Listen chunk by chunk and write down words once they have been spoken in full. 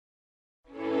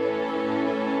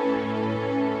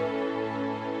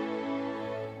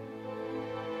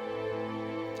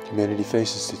Humanity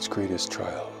faces its greatest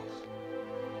trials,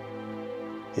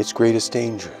 its greatest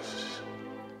dangers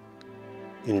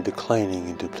in a declining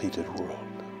and depleted world.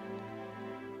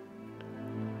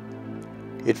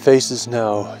 It faces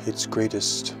now its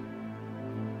greatest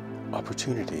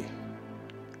opportunity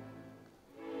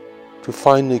to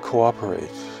finally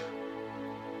cooperate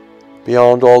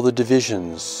beyond all the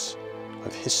divisions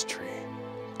of history,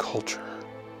 culture,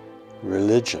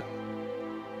 religion,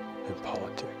 and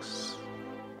politics.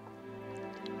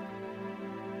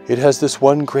 It has this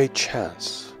one great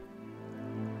chance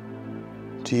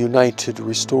to unite to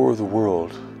restore the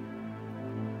world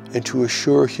and to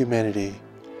assure humanity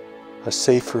a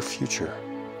safer future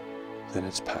than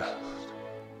its past.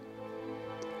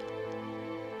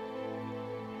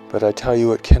 But I tell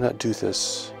you, it cannot do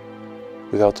this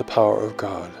without the power of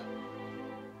God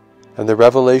and the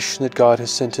revelation that God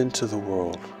has sent into the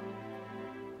world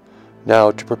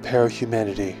now to prepare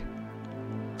humanity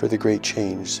for the great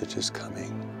change that is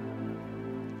coming.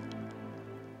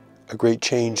 A great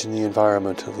change in the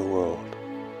environment of the world,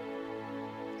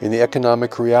 in the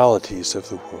economic realities of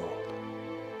the world,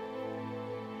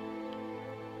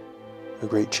 a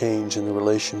great change in the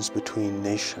relations between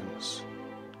nations,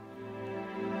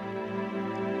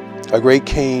 a great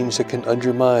change that can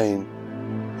undermine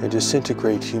and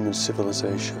disintegrate human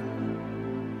civilization,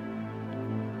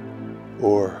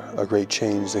 or a great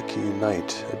change that can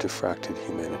unite a diffracted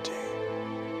humanity.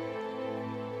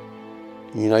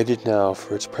 United now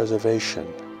for its preservation,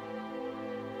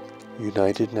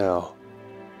 united now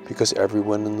because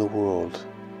everyone in the world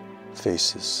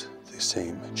faces the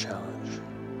same challenge.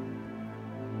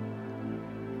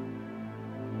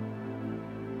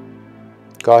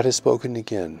 God has spoken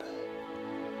again,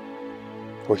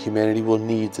 for humanity will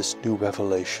need this new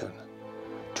revelation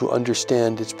to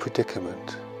understand its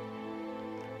predicament,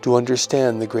 to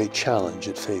understand the great challenge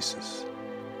it faces,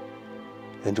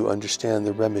 and to understand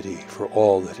the remedy for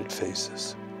all that it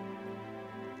faces.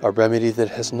 A remedy that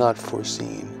has not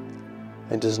foreseen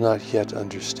and does not yet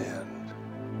understand.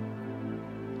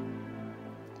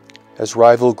 As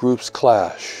rival groups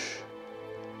clash,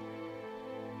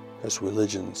 as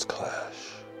religions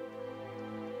clash,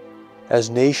 as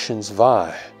nations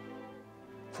vie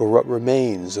for what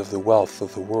remains of the wealth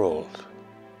of the world,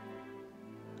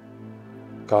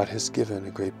 God has given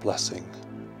a great blessing,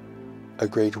 a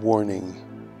great warning,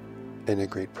 and a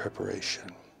great preparation.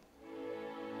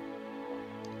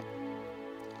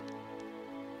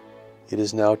 It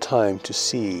is now time to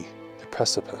see the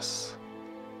precipice.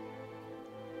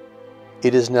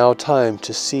 It is now time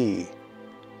to see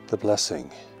the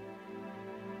blessing.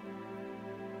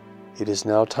 It is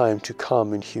now time to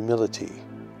come in humility,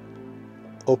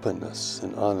 openness,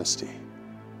 and honesty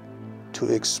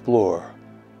to explore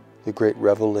the great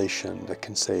revelation that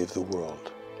can save the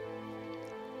world.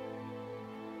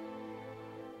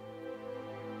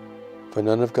 For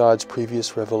none of God's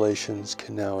previous revelations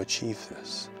can now achieve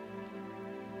this.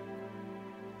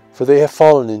 For they have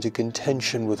fallen into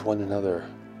contention with one another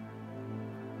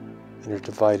and are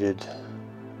divided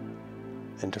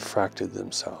and diffracted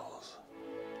themselves.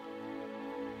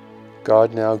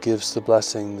 God now gives the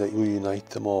blessing that will unite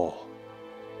them all.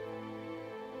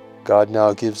 God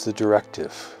now gives the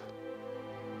directive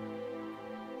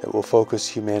that will focus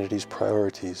humanity's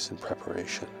priorities and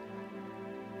preparation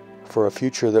for a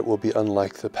future that will be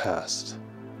unlike the past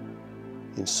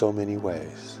in so many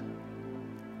ways.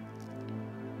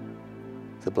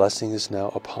 The blessing is now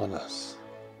upon us.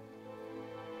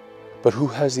 But who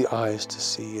has the eyes to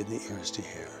see and the ears to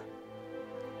hear?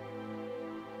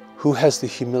 Who has the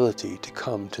humility to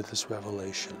come to this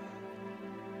revelation,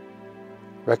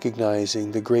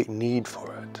 recognizing the great need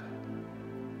for it?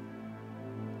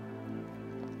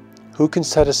 Who can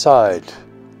set aside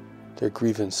their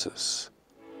grievances,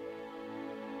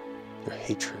 their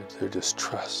hatred, their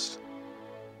distrust,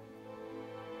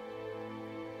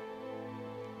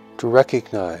 to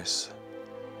recognize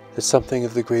that something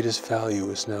of the greatest value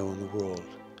is now in the world,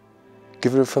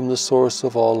 given from the source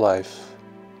of all life,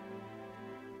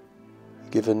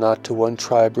 given not to one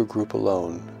tribe or group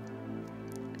alone,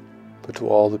 but to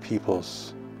all the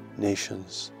peoples,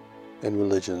 nations, and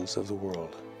religions of the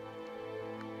world.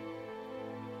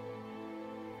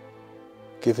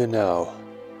 Given now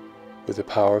with the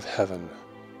power of heaven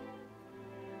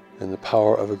and the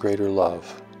power of a greater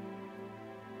love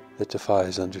that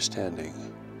defies understanding,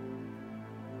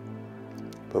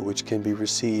 but which can be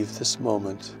received this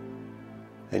moment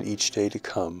and each day to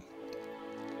come,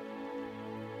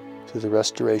 to the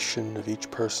restoration of each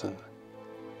person,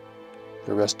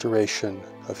 the restoration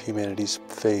of humanity's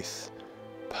faith,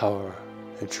 power,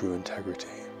 and true integrity.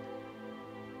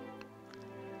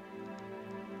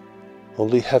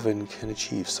 Only heaven can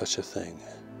achieve such a thing.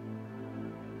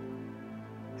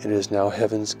 It is now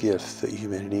heaven's gift that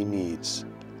humanity needs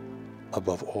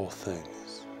above all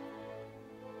things.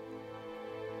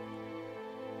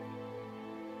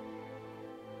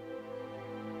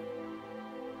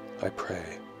 I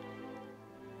pray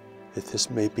that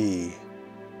this may be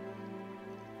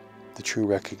the true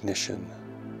recognition.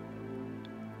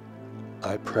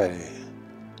 I pray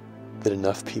that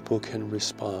enough people can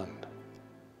respond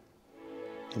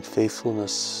in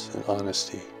faithfulness and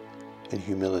honesty and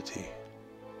humility.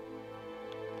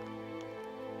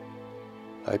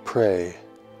 I pray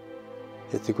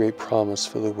that the great promise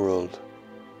for the world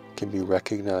can be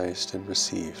recognized and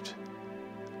received,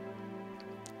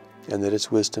 and that its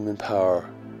wisdom and power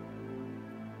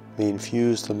may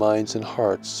infuse the minds and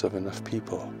hearts of enough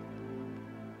people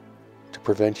to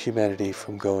prevent humanity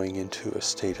from going into a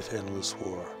state of endless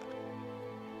war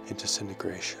and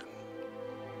disintegration.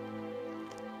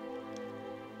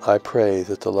 I pray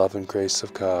that the love and grace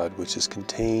of God, which is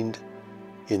contained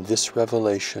in this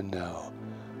revelation now,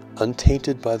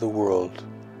 untainted by the world,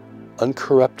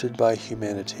 uncorrupted by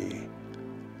humanity,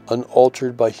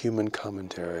 unaltered by human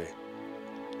commentary,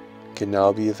 can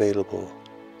now be available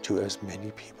to as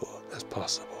many people as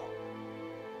possible.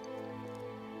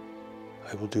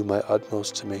 I will do my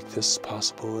utmost to make this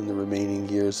possible in the remaining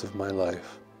years of my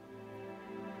life,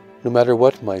 no matter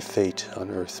what my fate on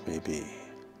earth may be.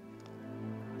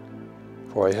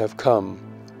 For I have come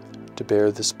to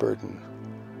bear this burden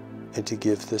and to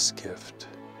give this gift.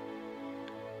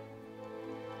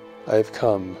 I have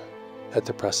come at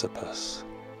the precipice,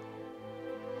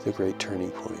 the great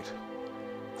turning point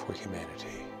for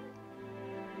humanity.